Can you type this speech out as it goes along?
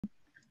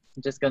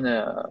I'm just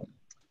gonna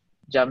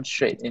jump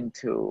straight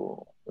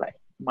into like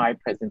my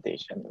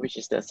presentation, which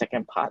is the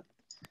second part,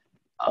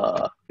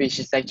 which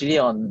is actually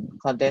on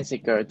content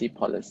security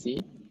policy.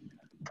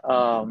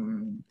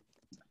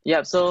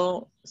 Yeah,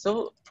 so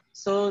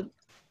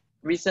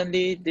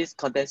recently this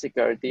content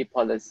security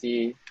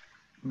policy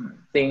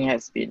thing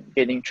has been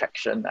gaining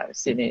traction. I've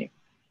seen it,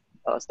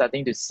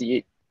 starting to see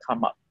it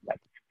come up like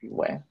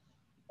everywhere.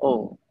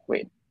 Oh,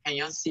 wait, can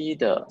you see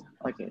the,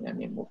 okay, let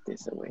me move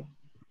this away.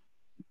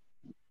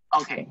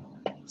 Okay,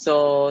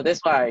 so that's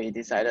why I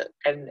decided,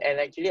 and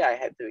actually I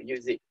had to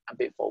use it a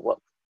bit for work.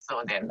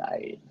 So then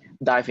I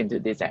dive into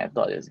this and I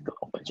thought it was a good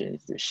opportunity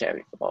to share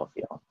with all of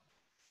you all.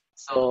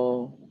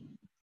 So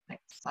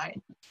next slide.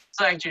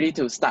 So actually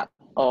to start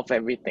off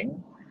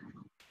everything,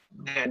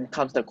 then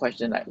comes the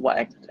question like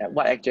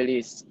what actually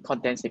is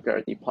content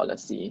security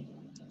policy?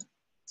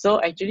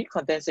 So actually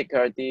content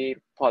security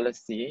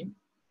policy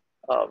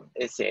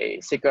is a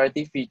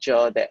security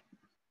feature that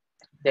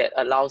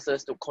allows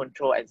us to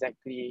control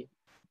exactly,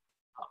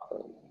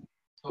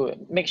 to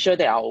make sure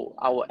that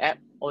our app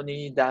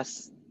only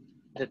does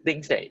the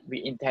things that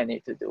we intend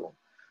it to do.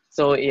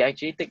 So it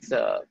actually takes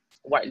a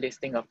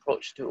whitelisting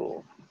approach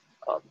to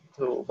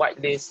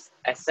whitelist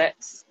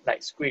assets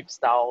like script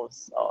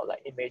styles or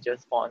like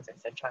images, fonts,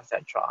 etc.,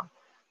 etc.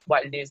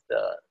 Whitelist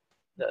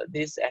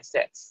these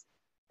assets,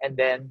 and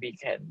then we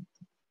can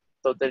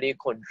totally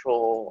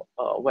control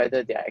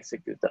whether they are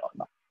executed or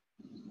not.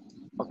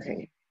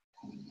 Okay,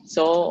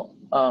 so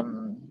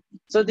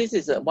so this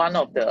is one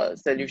of the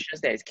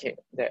solutions that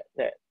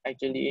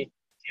actually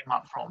came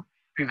up from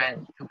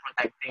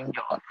protecting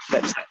your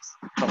websites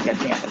from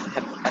getting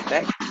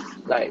attacked,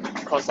 like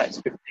cross-site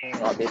scripting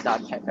or data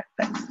attack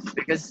attacks.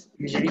 Because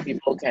usually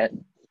people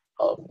can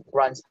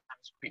run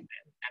some script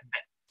and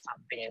embed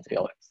something into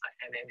your website,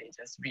 and then they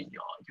just read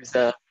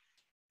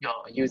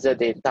your user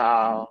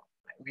data,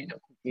 like read the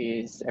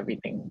cookies,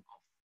 everything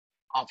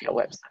of your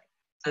website.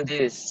 So this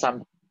is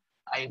some.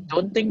 I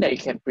don't think that it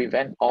can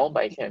prevent all,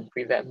 but it can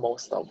prevent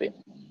most of it.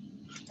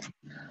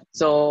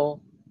 So,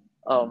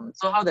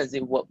 so how does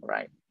it work,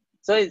 right?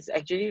 So it's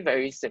actually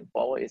very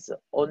simple. It's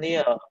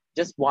only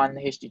just one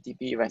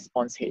HTTP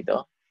response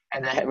header,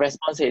 and the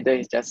response header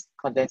is just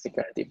content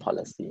security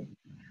policy.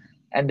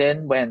 And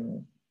then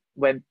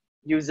when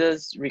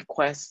users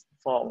request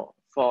for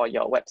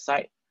your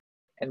website,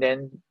 and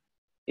then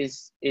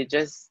it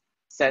just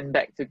send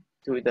back to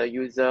the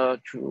user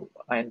through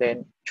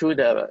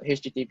the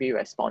HTTP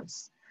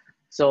response.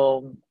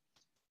 So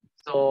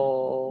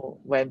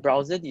when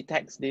browser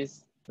detects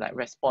this like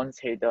response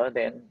header,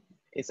 then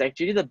it's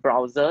actually the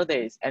browser that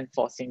is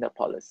enforcing the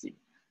policy.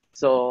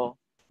 So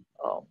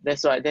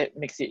that's why that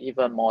makes it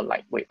even more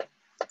lightweight.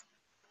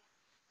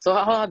 So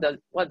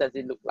what does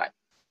it look like?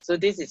 So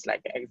this is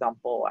like an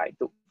example I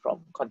took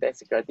from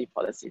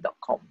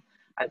contentsecuritypolicy.com.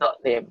 I thought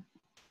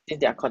since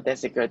they are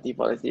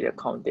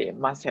contentsecuritypolicy.com, they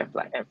must have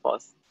like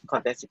enforced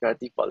content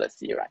security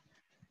policy, right?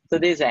 So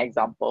this is an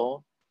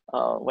example.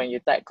 When you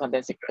type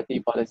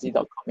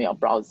contentsecuritypolicy.com in your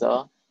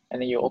browser,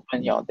 and then you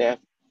open your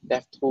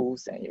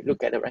DevTools and you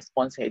look at the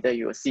response header,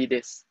 you will see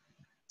this.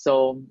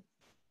 So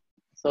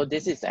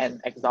this is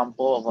an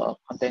example of a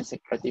content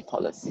security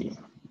policy.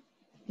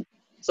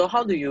 So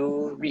how do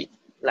you read?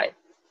 Like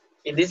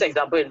in this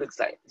example, it looks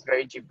like it's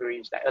very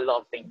gibberish, like a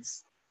lot of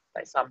things,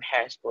 like some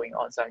hash going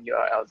on, some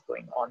URLs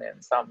going on,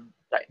 and some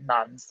like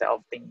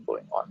non-self thing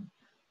going on.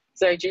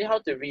 So actually how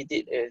to read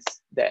it is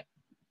that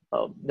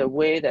the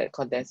way that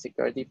content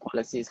security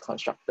policy is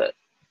constructed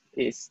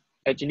is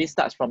actually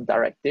starts from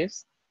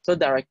directives. So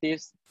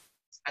directives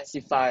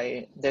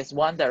specify, there's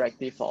one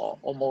directive for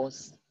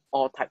almost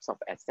all types of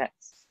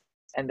assets,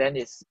 and then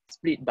it's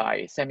split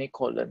by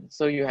semicolon.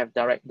 So you have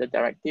the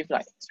directive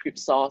like script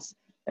source,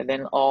 and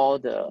then all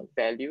the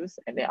values,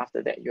 and then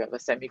after that you have a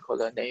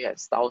semicolon, then you have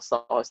style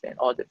source, then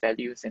all the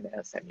values, and then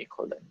a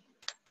semicolon.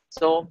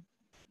 So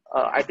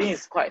I think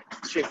it's quite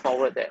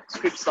straightforward that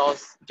script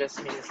source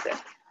just means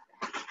that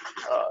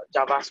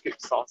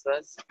JavaScript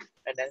sources,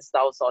 and then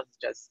style source is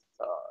just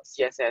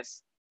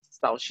CSS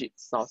style sheet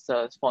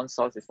sources, font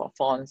source is for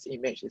fonts,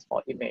 image is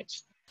for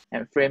image,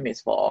 and frame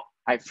is for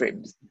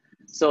iframes.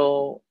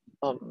 So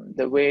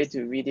the way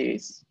to read it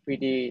is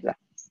really like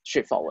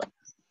straightforward.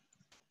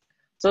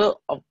 So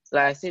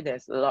like I said,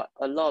 there's a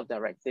lot of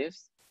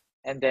directives,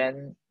 and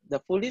then the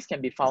full list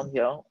can be found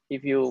here.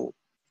 If you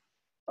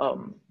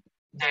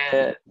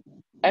the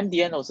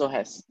MDN also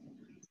has,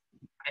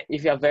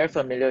 if you are very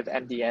familiar with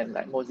MDN,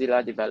 like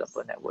Mozilla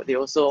Developer Network, they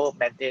also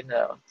maintain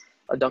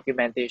a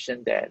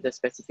documentation there, the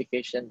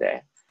specification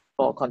there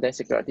for content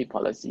security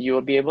policy. You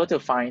will be able to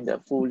find the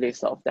full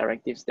list of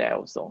directives there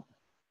also.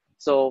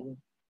 So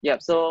yeah,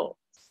 so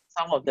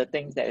some of the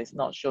things that is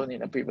not shown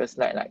in the previous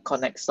slide, like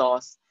connect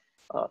source,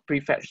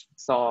 prefetch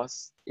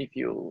source, if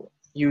you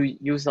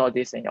use all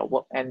this in your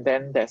work, and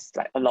then there's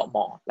like a lot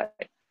more,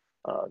 like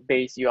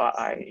base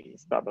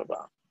URIs, blah, blah,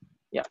 blah.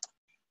 Yeah.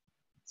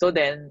 So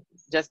then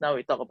just now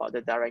we talk about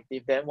the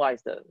directive, then what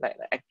is the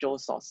actual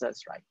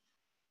sources, right?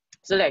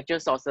 So the actual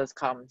sources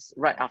comes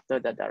right after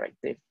the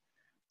directive.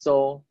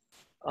 So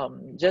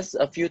Just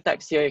a few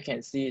types here you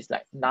can see is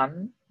like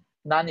none.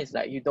 None is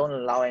like you don't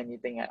allow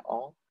anything at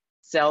all.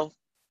 Self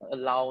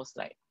allows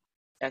like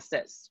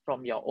assets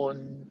from your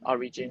own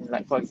origin.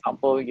 Like for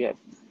example, you have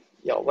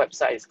your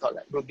website is called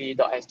like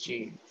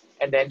Ruby.SG,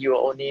 and then you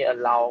will only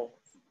allow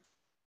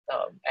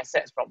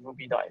assets from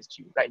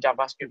Ruby.SG, like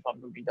JavaScript from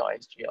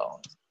Ruby.SG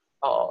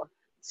or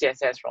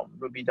CSS from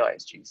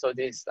Ruby.SG. So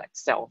this is like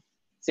self,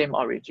 same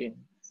origin.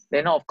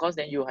 Then of course,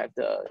 then you have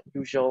the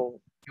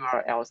usual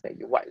URLs that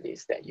you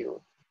whitelist that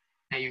you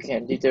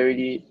can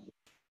literally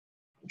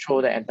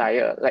throw the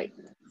entire, like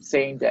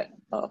saying that,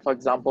 for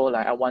example,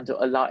 like I want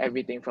to allow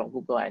everything from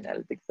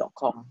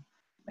GoogleAnalytics.com,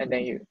 and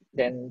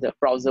then the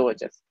browser will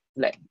just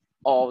let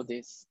all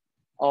the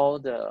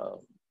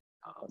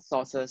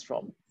sources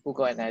from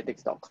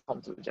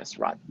GoogleAnalytics.com to just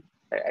run,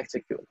 like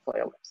execute for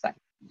your website.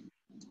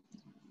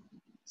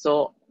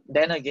 So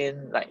then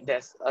again, like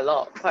there's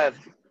quite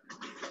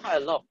a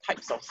lot of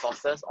types of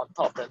sources on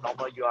top of the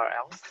normal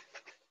URLs.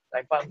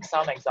 Like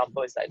some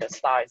example is like the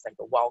star is like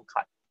a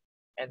wildcard,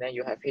 and then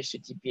you have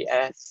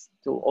HTTPS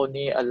to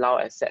only allow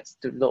assets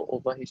to load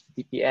over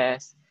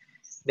HTTPS.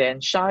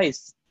 Then SHA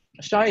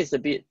is a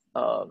bit,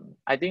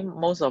 I think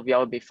most of y'all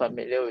will be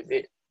familiar with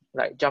it.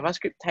 Like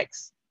JavaScript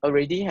text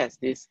already has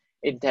this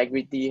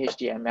integrity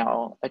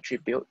HTML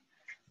attribute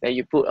that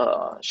you put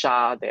a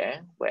SHA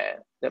there,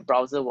 where the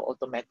browser will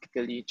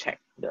automatically check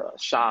the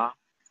SHA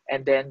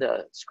and then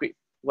the script,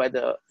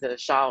 whether the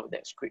SHA of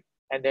that script,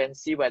 and then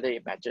see whether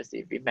it matches.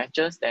 If it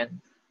matches,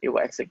 then it will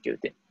execute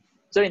it.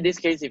 So in this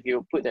case, if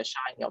you put the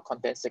SHA in your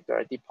content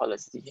security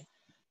policy,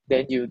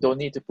 then you don't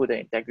need to put the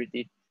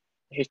integrity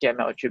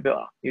HTML attribute.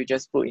 You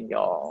just put in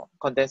your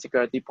content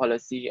security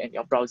policy, and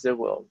your browser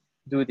will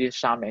do this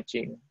SHA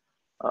matching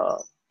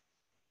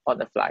on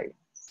the fly.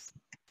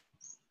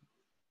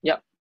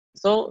 Yep.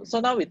 So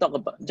now we talk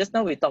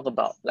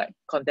about like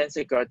content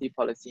security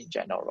policy in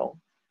general,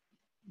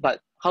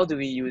 but how do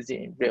we use it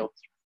in Rails?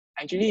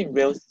 Actually, in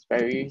Rails, it's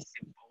very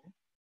simple.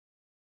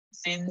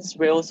 Since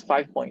Rails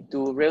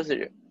 5.2, Rails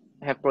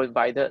have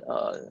provided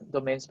a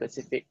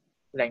domain-specific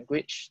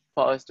language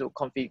for us to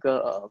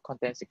configure a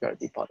content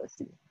security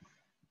policy.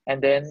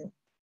 And then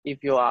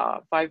if you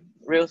are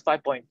Rails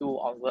 5.2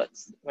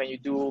 onwards, when you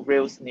do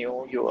Rails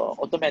new, you will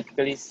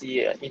automatically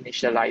see an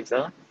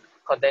initializer,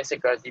 content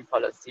security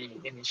policy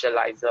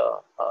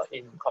initializer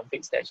in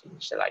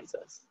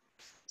config/initializers.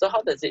 So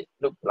how does it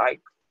look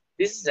like?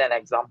 This is an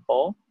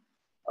example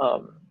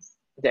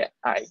that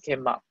I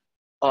came up,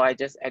 or I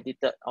just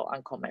edited or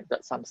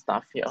uncommented some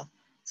stuff here.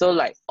 So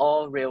like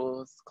all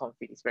Rails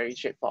config is very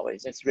straightforward.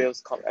 It's just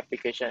Rails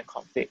application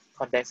config,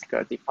 content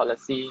security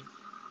policy.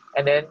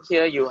 And then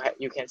here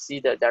you can see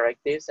the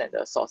directives and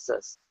the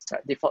sources,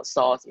 right? Default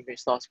source, image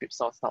source, script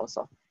source, style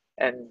source.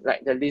 And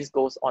like the list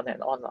goes on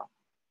and on.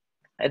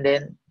 And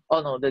then,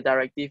 oh no, the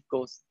directive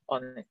goes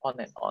on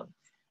and on.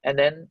 And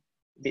then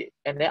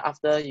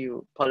after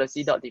you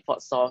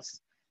policy.default source,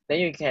 then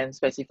you can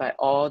specify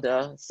all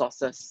the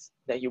sources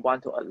that you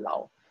want to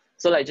allow.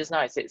 So like just now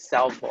I said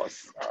self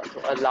was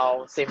to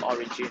allow same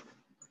origin.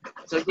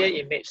 So here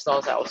image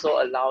source, I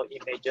also allow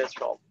images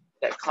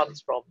that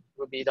comes from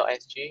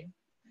Ruby.SG.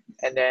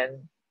 And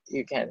then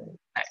you can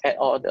add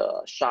all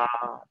the SHA,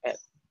 add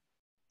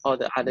all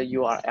the other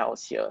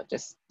URLs here,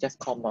 just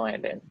comma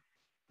and then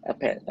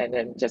append, and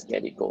then just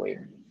get it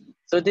going.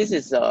 So this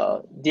is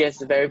a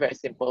very, very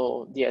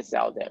simple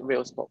DSL that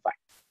Rails provides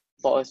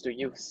for us to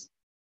use.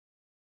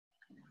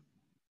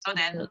 So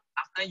then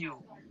after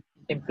you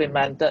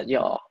implemented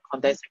your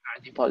content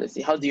security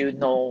policy, how do you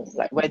know,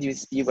 like where do you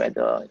see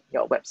whether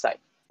your website,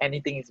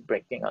 anything is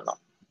breaking or not?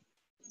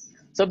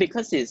 So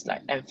because it's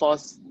like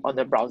enforced on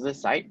the browser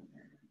side,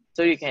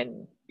 so you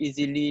can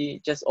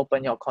easily just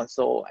open your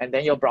console, and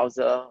then your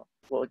browser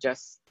will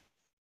just,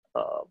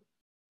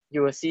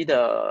 you will see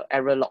the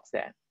error logs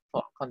there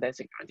for content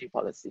security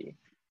policy.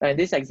 And in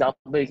this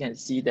example, you can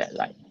see that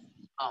like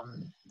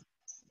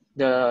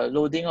the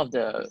loading of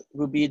the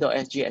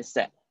Ruby.SG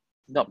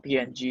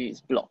asset.png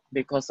is blocked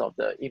because of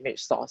the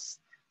image source.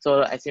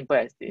 So as simple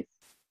as this.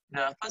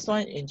 The first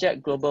one,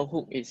 inject global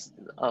hook, is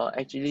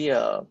actually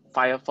a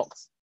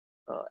Firefox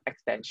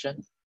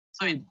extension.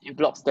 So it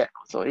blocks that.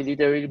 So it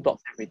literally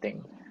blocks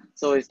everything.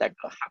 So it's like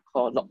a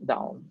hardcore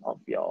lockdown of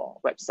your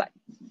website.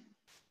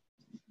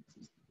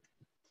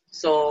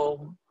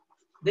 So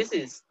this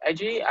is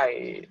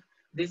actually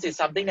this is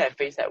something that I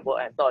faced at work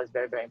and thought is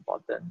very, very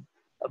important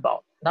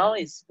about. Now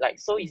it's like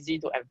so easy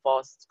to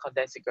enforce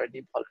content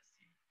security policy,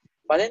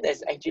 but then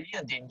there's actually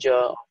a danger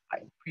of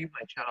like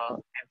premature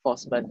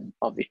enforcement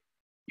of it.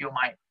 You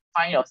might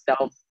find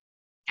yourself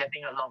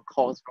getting a lot of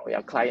calls from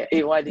your client.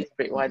 Hey, why this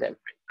break? Why that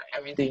break? Like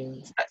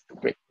everything starts to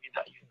break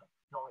without you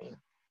knowing.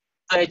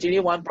 So actually,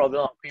 one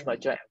problem of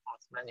premature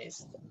enforcement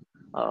is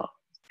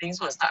things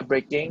will start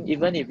breaking.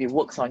 Even if it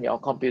works on your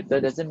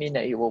computer, doesn't mean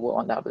that it will work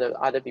on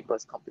other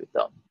people's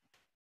computer,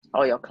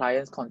 or your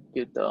client's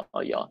computer,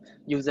 or your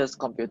user's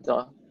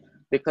computer,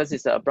 because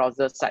it's a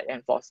browser side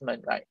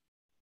enforcement, right?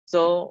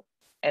 So,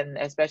 and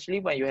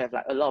especially when you have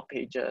like a lot of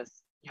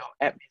pages, your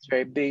app is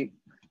very big,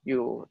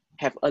 you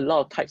have a lot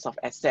of types of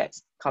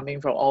assets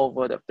coming from all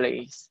over the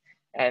place,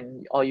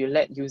 and or you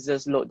let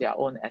users load their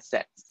own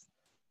assets,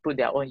 put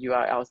their own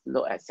URLs,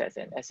 load assets,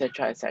 and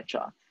etc.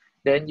 etc.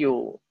 Then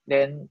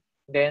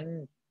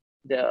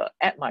the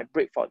app might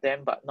break for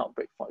them, but not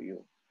break for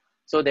you.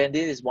 So then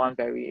this is one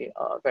very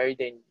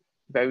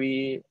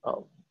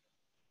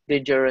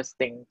dangerous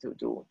thing to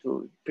do,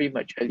 to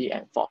prematurely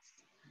enforce.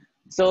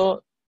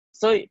 So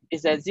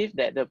it's as if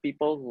that the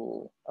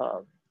people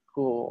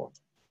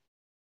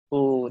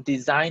who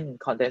designed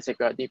content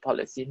security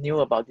policy knew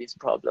about this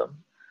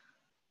problem.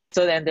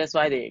 So then that's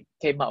why they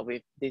came up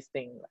with this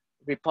thing, like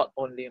report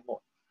only mode.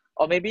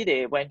 Or maybe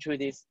they went through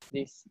this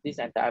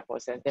entire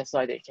process. That's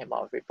why they came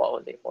out with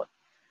report only mode.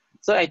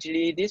 So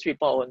actually this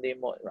report only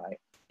mode, right,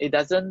 it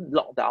doesn't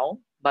lock down,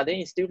 but then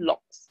it still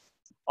locks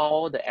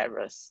all the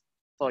errors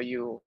for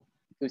you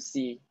to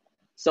see.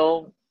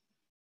 So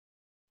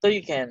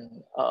you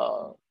can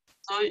so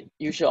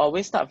you should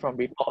always start from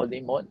report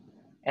only mode,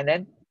 and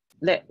then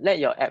let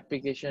your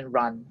application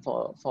run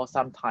for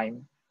some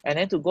time, and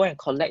then to go and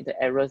collect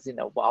the errors in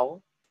a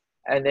while,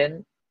 and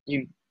then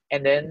you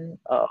can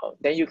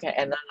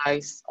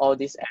analyze all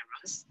these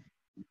errors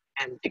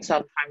and take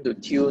some time to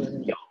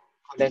tune your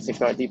content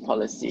security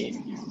policy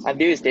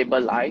until it's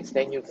stabilized.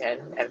 Then you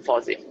can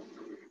enforce it.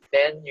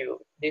 Then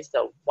this is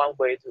the one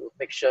way to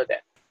make sure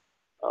that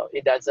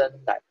it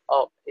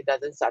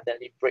doesn't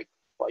suddenly break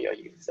for your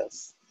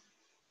users.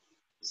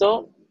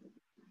 So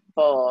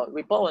for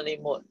report only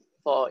mode,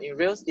 in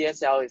Rails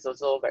DSL is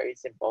also very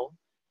simple.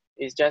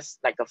 It's just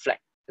like a flag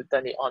to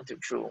turn it on to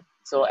true.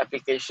 So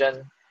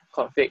application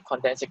config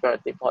content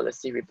security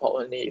policy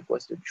report only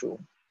equals to true.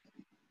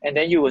 And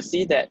then you will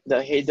see that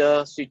the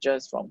header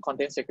switches from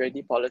content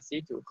security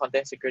policy to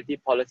content security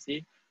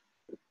policy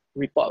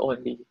report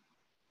only.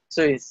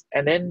 So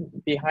and then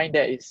behind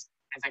that is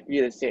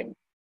exactly the same.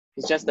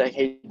 It's just the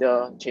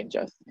header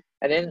changes.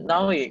 And then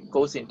now it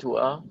goes into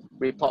a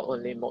report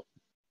only mode.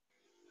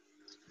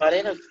 But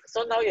then,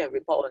 so now you have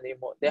report only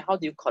mode. Then how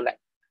do you collect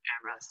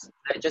errors?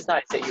 Like just now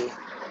I said, you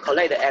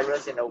collect the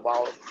errors in a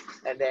while,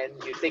 and then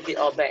you take it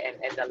all back and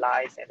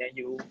analyze, and then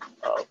you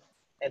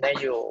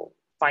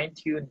fine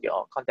tune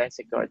your content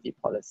security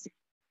policy.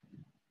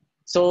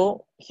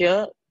 So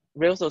here,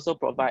 Rails also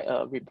provide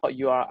a report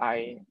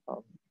URI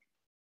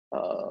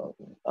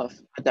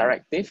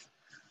directive.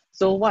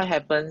 So what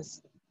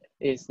happens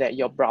is that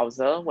your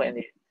browser, when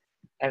it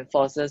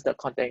enforces the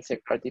content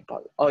security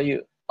policy,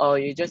 or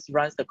you just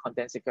runs the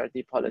content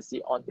security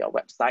policy on your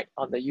website,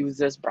 on the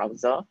user's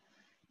browser,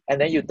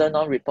 and then you turn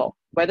on report.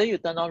 Whether you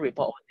turn on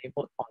report only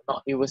mode or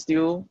not, it will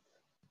still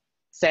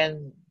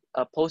send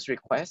a post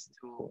request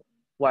to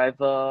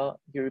whatever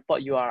your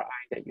report URI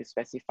that you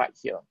specified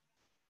here.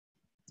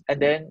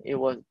 And then it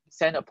will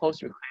send a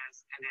post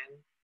request, and then,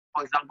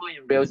 for example,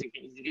 in Rails, you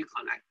can easily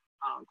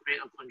create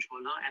a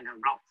controller and a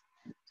route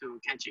to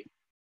catch it.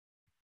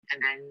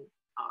 And then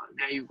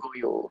there you go,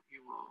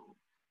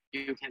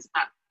 you can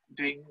start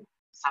doing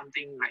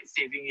something like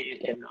saving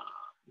it in a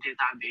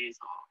database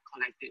or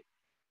collect it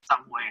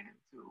somewhere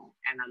to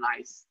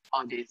analyze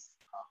all these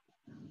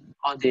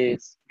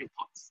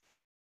reports.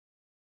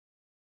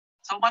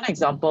 So one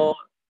example,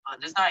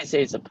 just now I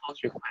say it's a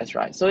post request,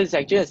 right? So it's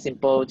actually a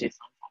simple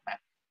JSON format.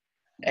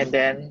 And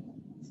then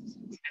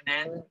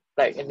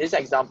like in this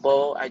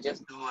example, I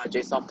just do a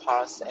JSON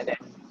parse and then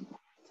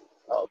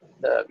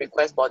the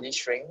request body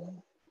string,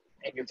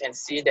 and you can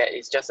see that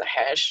it's just a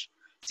hash,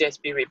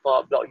 CSP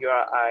report, block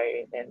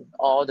URI, and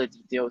all the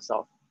details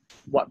of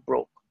what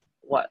broke,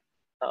 what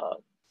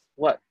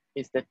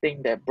is the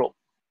thing that broke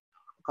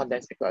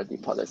content security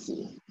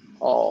policy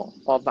or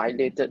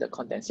violated the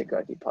content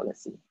security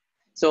policy.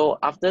 So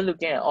after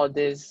looking at all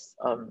these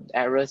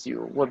errors,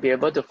 you will be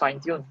able to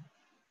fine tune.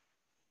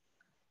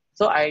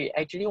 So I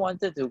actually want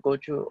to go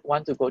through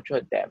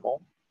a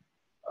demo,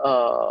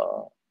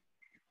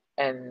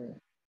 and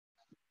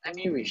let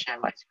me reshare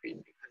my screen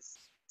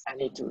because I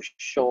need to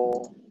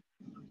show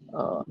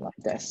my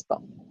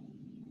desktop.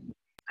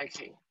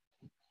 Okay,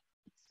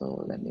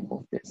 so let me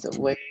move this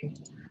away.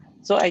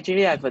 So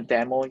actually I have a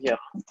demo here,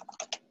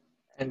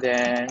 and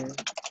then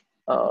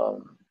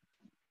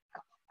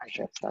I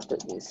should have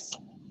started this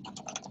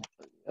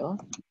earlier.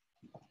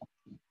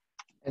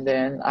 And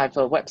then I have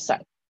a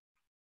website.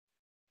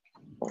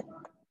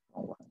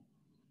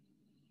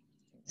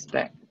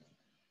 Inspect.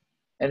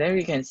 And then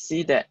we can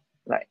see that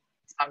like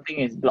something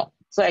is blocked.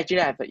 So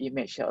actually I have an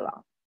image here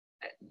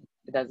that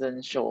it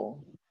doesn't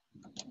show.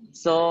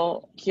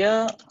 So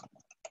here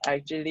I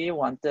actually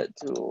wanted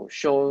to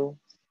show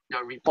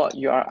the report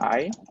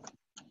URI,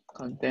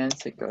 content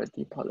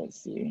security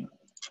policy.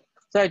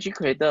 So I actually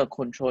created a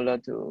controller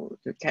to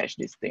catch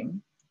this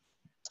thing.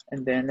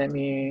 And then let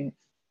me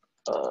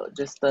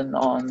just turn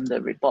on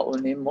the report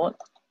only mode.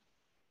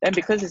 And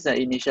because it's an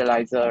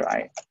initializer,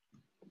 right,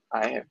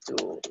 I have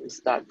to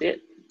restart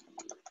it.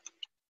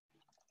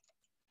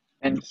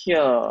 And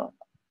here,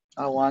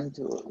 I want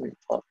to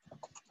report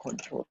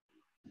control.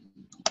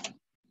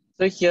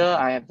 So here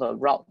I have a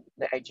route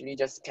that actually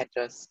just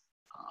catches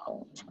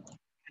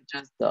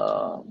just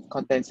the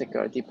content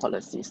security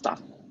policy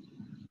stuff.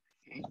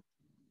 Okay.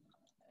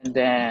 And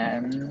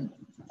then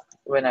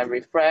when I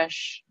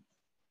refresh,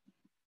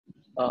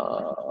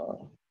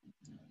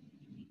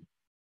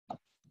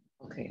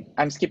 okay,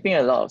 I'm skipping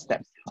a lot of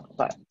steps,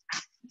 but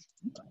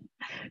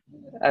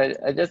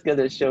I just going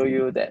to show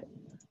you that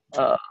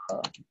now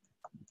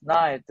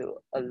I have to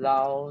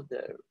allow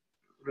the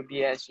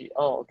RubySG.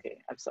 Oh, okay,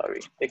 I'm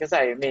sorry, because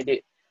I made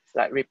it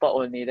like report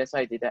only, that's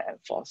why I didn't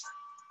enforce.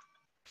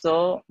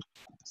 So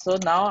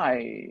just now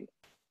I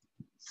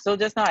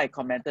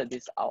commented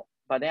this out,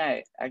 but then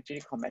I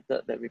actually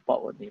commented the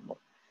report only mode.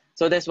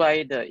 So that's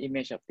why the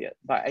image appeared.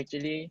 But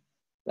actually,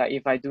 like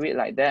if I do it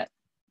like that,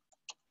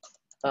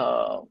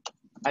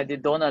 I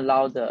don't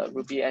allow the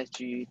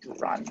RubySG to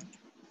run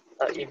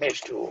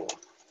image to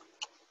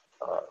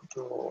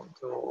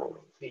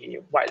be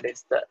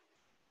whitelisted.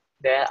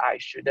 Then I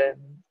shouldn't.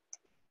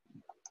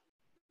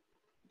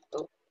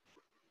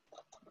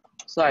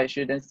 So I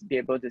shouldn't be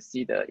able to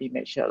see the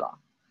image here.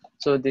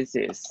 So this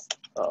is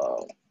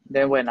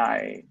then when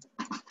I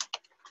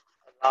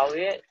allow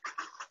it.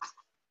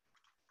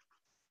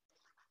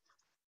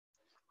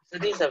 So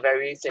this is a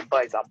very simple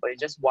example.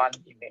 It's just one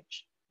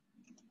image.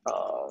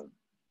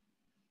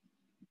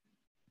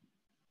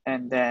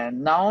 And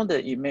then now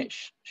the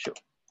image should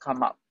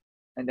come up,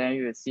 and then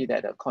you will see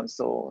that the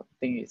console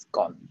thing is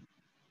gone.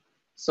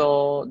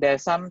 So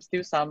there's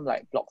still some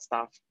like block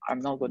stuff. I'm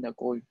not going to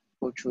go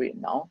through it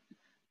now,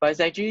 but it's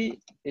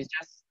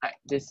just like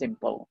this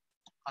simple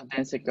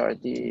content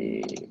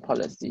security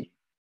policy.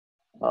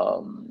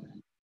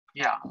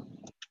 Yeah.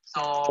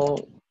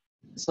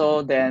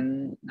 So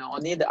then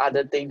the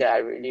other thing that I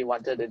really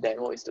wanted to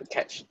demo is to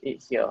catch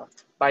it here.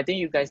 But I think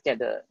you guys get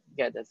the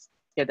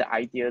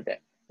idea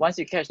that once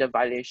you catch the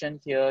violation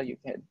here, you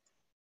can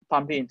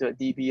pump it into a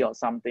DB or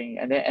something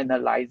and then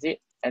analyze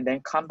it and then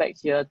come back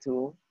here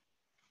to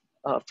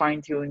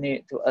fine tune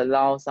it to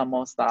allow some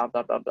more stuff,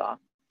 blah, blah, blah.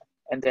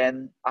 And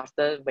then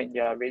after, when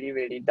you're really,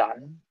 really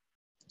done,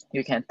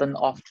 you can turn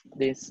off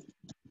the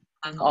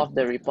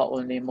report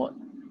only mode,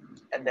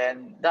 and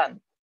then done.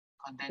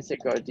 Content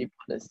security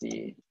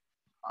policy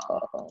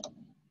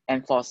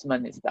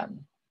enforcement is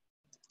done.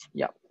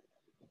 Yep.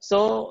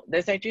 So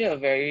there's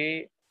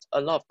actually a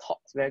lot of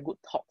talks, very good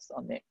talks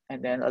on it,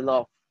 and then a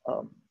lot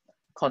of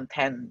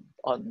content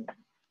on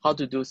how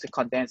to do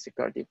content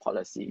security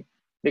policy.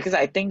 Because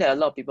I think that a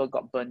lot of people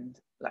got burned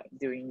like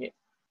doing it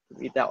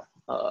without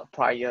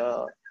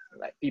prior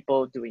like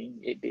people doing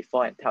it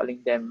before and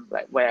telling them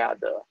like where are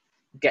the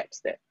gaps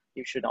that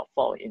you should not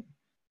fall in.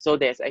 So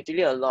there's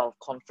actually a lot of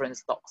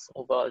conference talks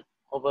over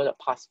the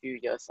past few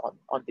years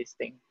on this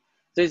thing.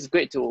 So it's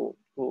great to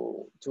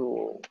go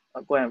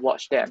and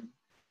watch them.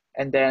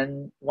 And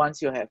then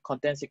once you have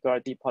content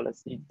security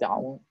policy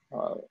down,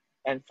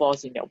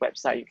 enforced in your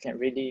website, you can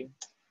really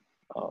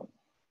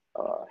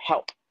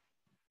help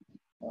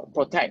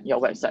protect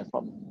your website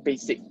from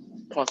basic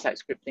cross-site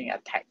scripting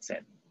attacks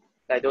and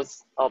like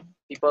those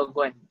people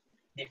go and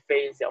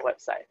deface your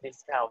website.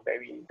 This kind of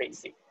very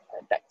basic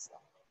attacks.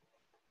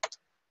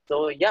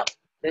 So yep,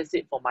 that's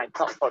it for my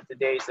talk for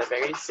today. It's a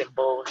very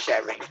simple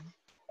sharing,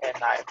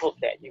 and I hope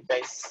that you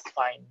guys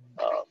find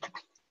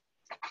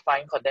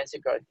content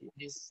security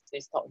this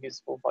talk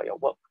useful for your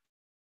work.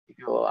 If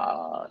you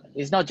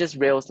it's not just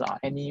Rails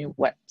any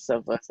web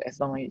servers,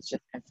 as long as you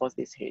just enforce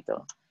this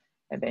header,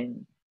 and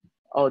then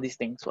all these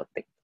things will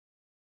take.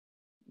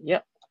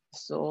 Yep.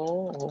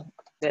 So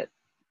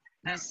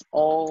that's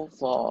all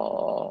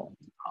for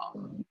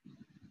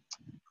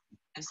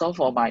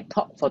my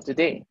talk for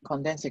today.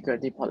 Content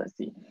security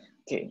policy.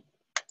 Okay.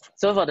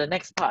 So for the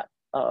next part,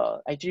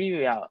 actually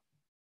we are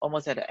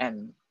almost at the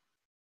end.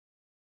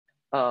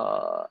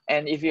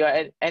 And if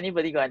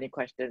anybody got any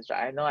questions,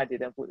 right? I know I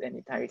didn't put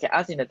any time. You can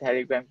ask in the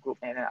Telegram group,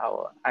 and then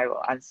I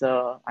will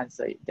answer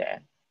it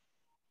there.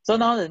 So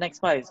now the next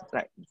part is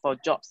like for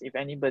jobs. If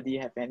anybody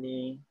have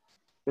any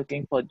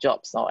looking for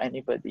jobs or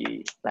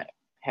anybody like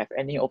have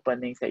any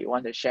openings that you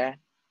want to share.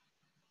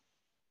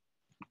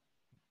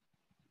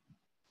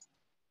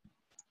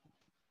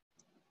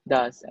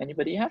 Does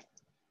anybody have?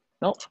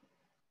 No.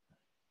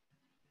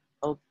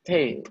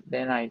 Okay,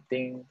 then I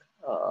think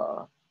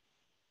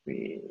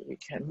we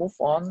can move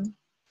on.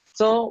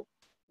 So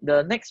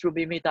the next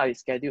Ruby meetup is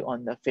scheduled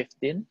on the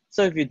 15th.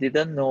 So if you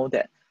didn't know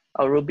that,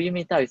 our Ruby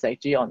meetup is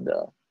actually on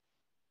the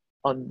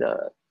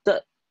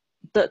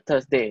third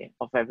Thursday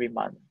of every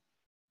month.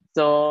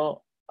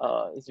 So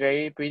it's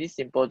pretty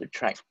simple to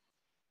track.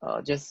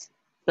 Just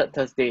third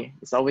Thursday.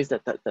 It's always the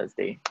third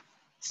Thursday.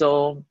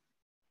 So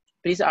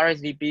please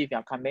RSVP if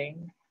you're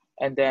coming.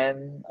 And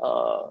then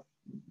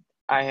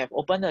I have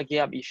opened a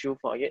GitHub issue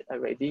for it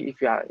already.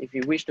 If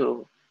you wish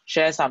to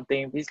share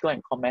something, please go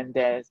and comment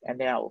there, and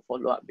then I will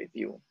follow up with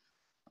you.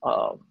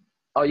 Or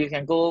you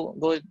can go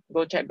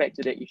check back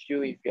to the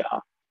issue if you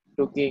are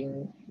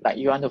looking like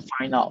you want to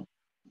find out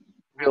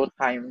real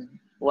time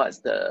what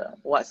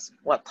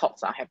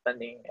talks are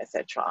happening,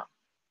 etc.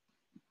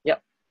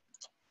 Yep.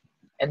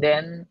 And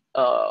then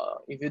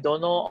if you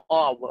don't know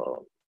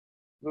all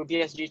our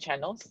RubySG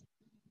channels,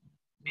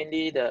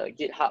 mainly the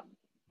GitHub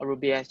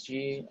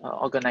RubySG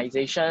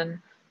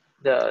organization,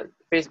 the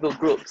Facebook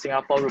group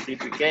Singapore Ruby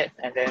Brigade,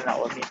 and then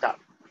our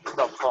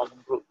meetup.com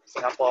group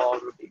Singapore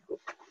Ruby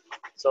group.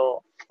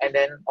 So, and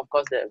then of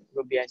course the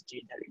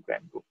RubySG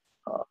Telegram group.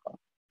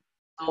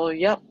 So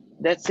yep,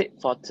 that's it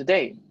for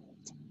today.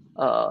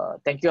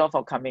 Thank you all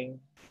for coming,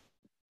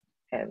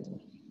 and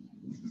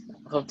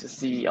hope to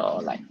see you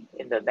all like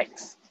in the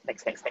next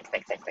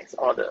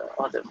all the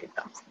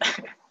meetups.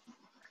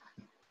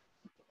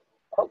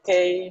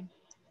 Okay.